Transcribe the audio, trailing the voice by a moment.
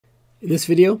In this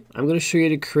video, I'm going to show you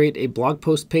to create a blog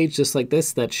post page just like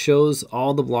this that shows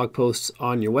all the blog posts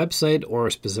on your website or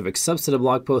a specific subset of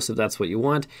blog posts if that's what you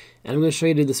want. And I'm going to show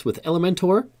you to do this with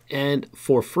Elementor and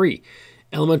for free.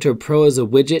 Elementor Pro is a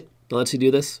widget that lets you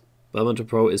do this. Elementor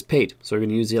Pro is paid. So we're going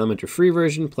to use the Elementor free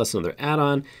version plus another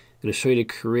add-on. I'm going to show you to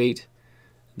create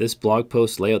this blog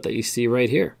post layout that you see right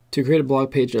here. To create a blog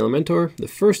page in Elementor, the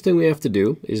first thing we have to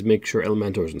do is make sure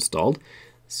Elementor is installed.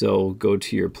 So go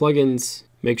to your plugins.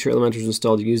 Make sure Elementor is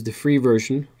installed. You use the free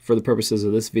version for the purposes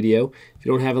of this video. If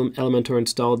you don't have Elementor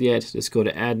installed yet, just go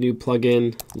to Add New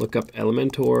Plugin, look up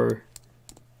Elementor,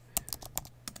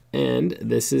 and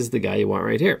this is the guy you want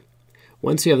right here.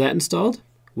 Once you have that installed,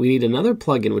 we need another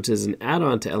plugin, which is an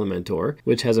add-on to Elementor,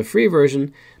 which has a free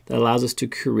version that allows us to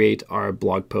create our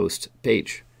blog post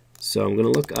page. So I'm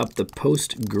going to look up the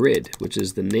post grid, which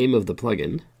is the name of the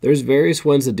plugin. There's various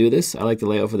ones that do this. I like the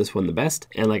layout for this one the best.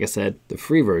 And like I said, the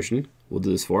free version will do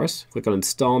this for us. Click on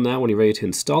install now when you're ready to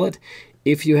install it.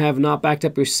 If you have not backed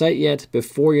up your site yet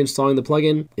before you're installing the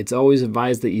plugin, it's always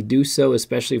advised that you do so,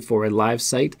 especially for a live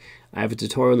site. I have a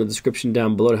tutorial in the description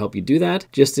down below to help you do that,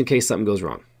 just in case something goes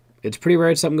wrong. It's pretty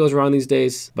rare something goes wrong these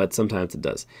days, but sometimes it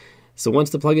does. So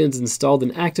once the plugin is installed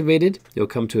and activated, you'll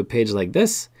come to a page like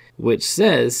this, which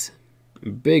says,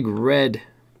 big red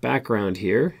background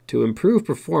here, to improve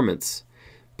performance,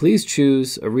 please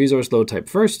choose a resource load type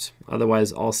first,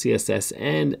 otherwise all CSS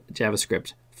and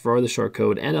JavaScript for the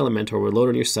shortcode and Elementor will load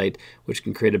on your site, which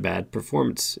can create a bad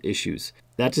performance issues.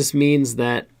 That just means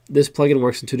that this plugin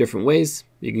works in two different ways.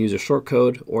 You can use a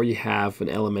shortcode or you have an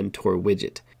Elementor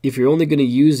widget. If you're only going to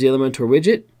use the Elementor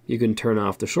widget, you can turn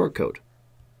off the shortcode.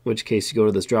 In which case you go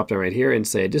to this drop down right here and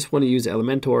say, I just want to use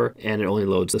Elementor, and it only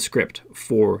loads the script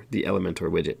for the Elementor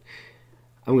widget.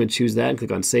 I'm going to choose that and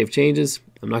click on Save Changes.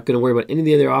 I'm not going to worry about any of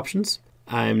the other options.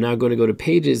 I'm now going to go to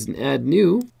Pages and Add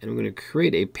New, and I'm going to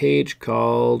create a page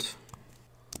called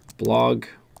Blog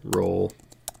Roll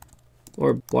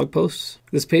or Blog Posts.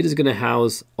 This page is going to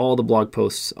house all the blog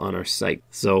posts on our site.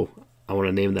 So I want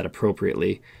to name that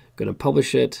appropriately. I'm going to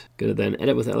publish it, going to then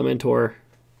edit with Elementor.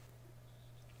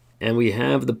 And we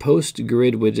have the post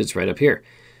grid widgets right up here.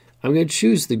 I'm going to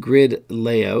choose the grid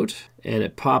layout, and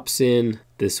it pops in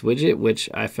this widget, which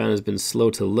I found has been slow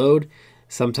to load.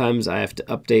 Sometimes I have to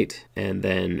update and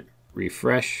then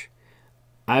refresh.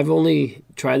 I've only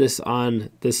tried this on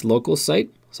this local site,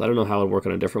 so I don't know how it would work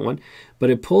on a different one, but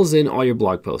it pulls in all your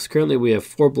blog posts. Currently we have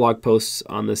 4 blog posts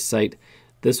on this site.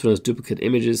 This one has duplicate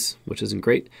images, which isn't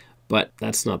great, but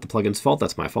that's not the plugin's fault,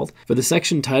 that's my fault. For the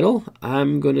section title,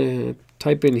 I'm going to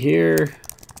type in here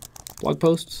blog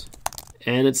posts,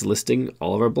 and it's listing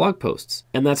all of our blog posts,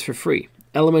 and that's for free.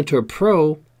 Elementor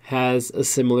Pro has a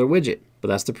similar widget, but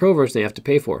that's the Pro version you have to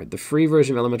pay for. The free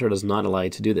version of Elementor does not allow you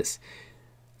to do this.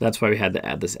 That's why we had to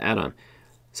add this add-on.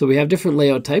 So we have different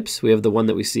layout types. We have the one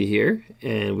that we see here,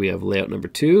 and we have layout number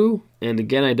 2. And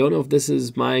again, I don't know if this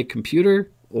is my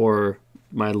computer or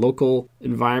my local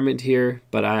environment here,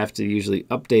 but I have to usually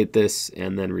update this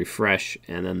and then refresh,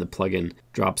 and then the plugin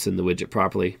drops in the widget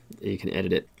properly and you can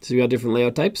edit it. So you got different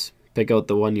layout types. Pick out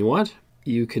the one you want.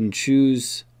 You can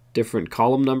choose different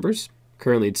column numbers.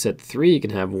 Currently it's set 3. You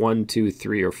can have 1, 2,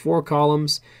 3, or 4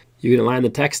 columns. You can align the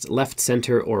text left,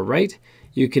 center, or right.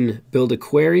 You can build a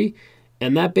query,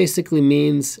 and that basically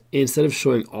means instead of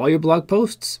showing all your blog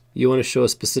posts, you want to show a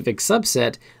specific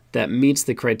subset that meets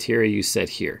the criteria you set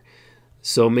here.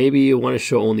 So maybe you want to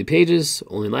show only pages,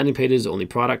 only landing pages, only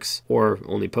products, or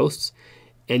only posts.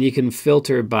 And you can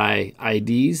filter by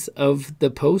IDs of the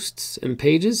posts and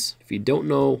pages. If you don't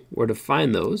know where to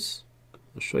find those,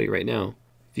 I'll show you right now.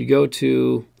 If you go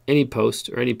to any post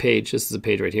or any page, this is a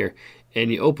page right here,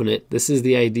 and you open it, this is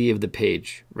the ID of the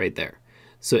page right there.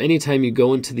 So anytime you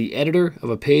go into the editor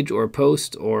of a page or a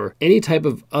post or any type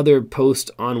of other post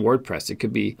on WordPress, it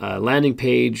could be a landing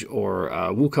page or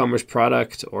a WooCommerce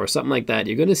product or something like that,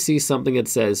 you're going to see something that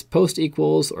says post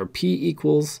equals or P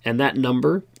equals, and that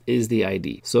number is the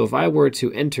ID. So if I were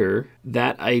to enter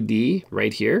that ID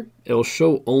right here, it'll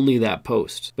show only that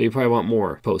post, but you probably want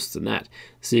more posts than that.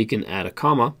 So you can add a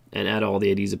comma and add all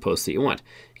the IDs of posts that you want.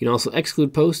 You can also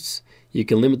exclude posts. You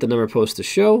can limit the number of posts to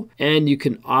show, and you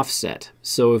can offset.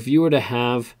 So if you were to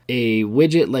have a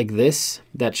widget like this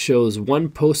that shows one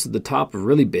post at the top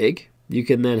really big, you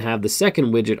can then have the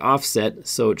second widget offset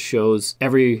so it shows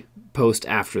every post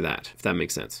after that, if that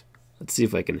makes sense. Let's see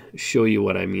if I can show you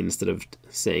what I mean instead of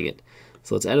saying it.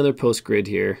 So let's add another post grid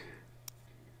here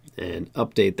and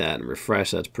update that and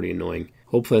refresh. That's pretty annoying.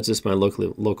 Hopefully that's just my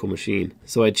local machine.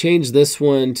 So I changed this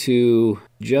one to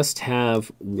just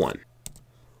have one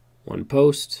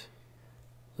post.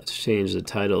 Let's change the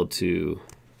title to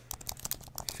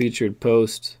featured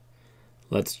post.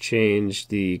 Let's change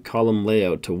the column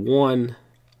layout to 1.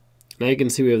 Now you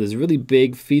can see we have this really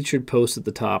big featured post at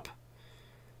the top,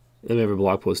 and we have a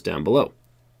blog post down below.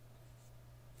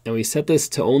 And we set this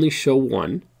to only show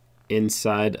 1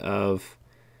 inside of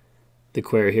the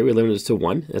query here. We limit it to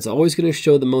 1. It's always going to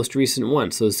show the most recent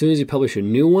one. So as soon as you publish a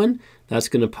new one, that's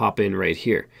going to pop in right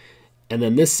here. And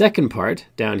then this second part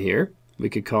down here, we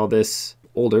could call this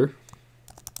older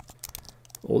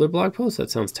blog post.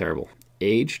 That sounds terrible.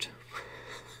 Aged,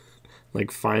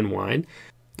 like fine wine.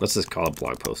 Let's just call it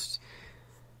blog posts.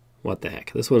 What the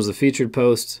heck? This one's the featured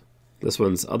post. This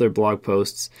one's other blog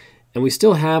posts. And we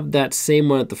still have that same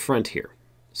one at the front here.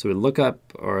 So we look at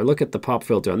the pop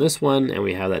filter on this one, and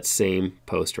we have that same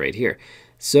post right here.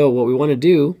 So what we want to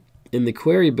do in the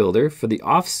query builder for the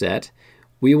offset,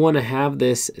 we want to have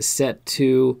this set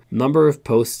to number of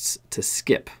posts to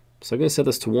skip. So I'm going to set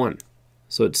this to 1.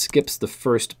 So it skips the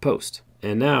first post.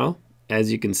 And now,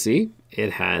 as you can see,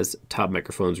 it has top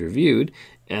microphones reviewed,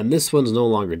 and this one's no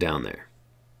longer down there,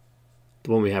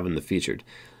 the one we have in the featured.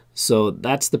 So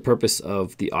that's the purpose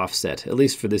of the offset, at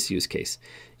least for this use case.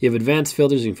 You have advanced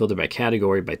filters. You can filter by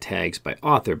category, by tags, by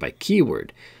author, by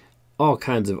keyword. All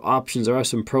kinds of options. There are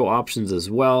some pro options as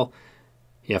well.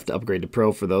 You have to upgrade to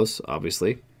pro for those,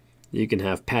 obviously. You can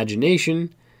have pagination.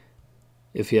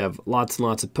 If you have lots and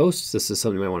lots of posts, this is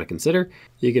something you might want to consider.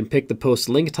 You can pick the post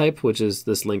link type, which is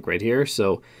this link right here.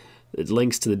 So it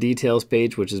links to the details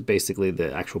page, which is basically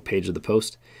the actual page of the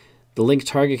post. The link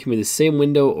target can be the same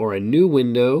window or a new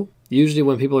window. Usually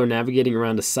when people are navigating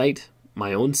around a site,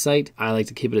 my own site, I like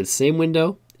to keep it in the same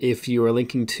window. If you are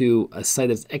linking to a site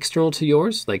that's external to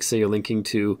yours, like say you're linking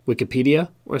to Wikipedia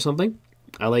or something,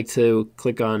 I like to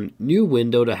click on new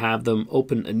window to have them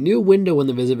open a new window when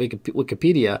they visit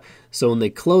Wikipedia, so when they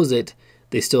close it,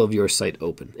 they still have your site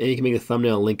open. And you can make a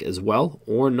thumbnail link as well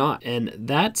or not. And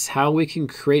that's how we can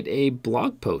create a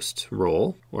blog post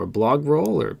role or blog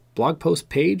role or blog post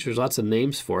page. There's lots of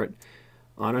names for it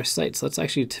on our site. So let's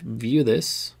actually view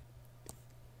this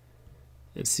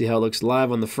and see how it looks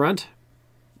live on the front.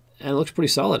 And it looks pretty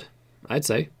solid, I'd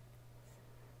say.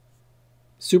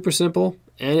 Super simple,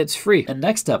 and it's free. And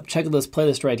next up, check out this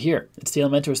playlist right here. It's the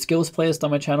Elementor skills playlist on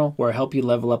my channel where I help you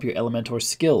level up your Elementor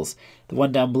skills. The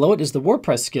one down below it is the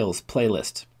WordPress skills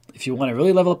playlist. If you want to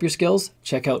really level up your skills,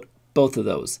 check out both of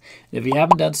those. And if you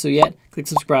haven't done so yet, click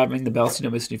subscribe and ring the bell so you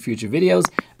don't miss any future videos.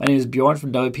 My name is Bjorn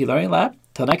from WPLearningLab.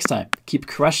 Till next time, keep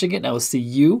crushing it, and I will see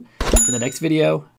you in the next video.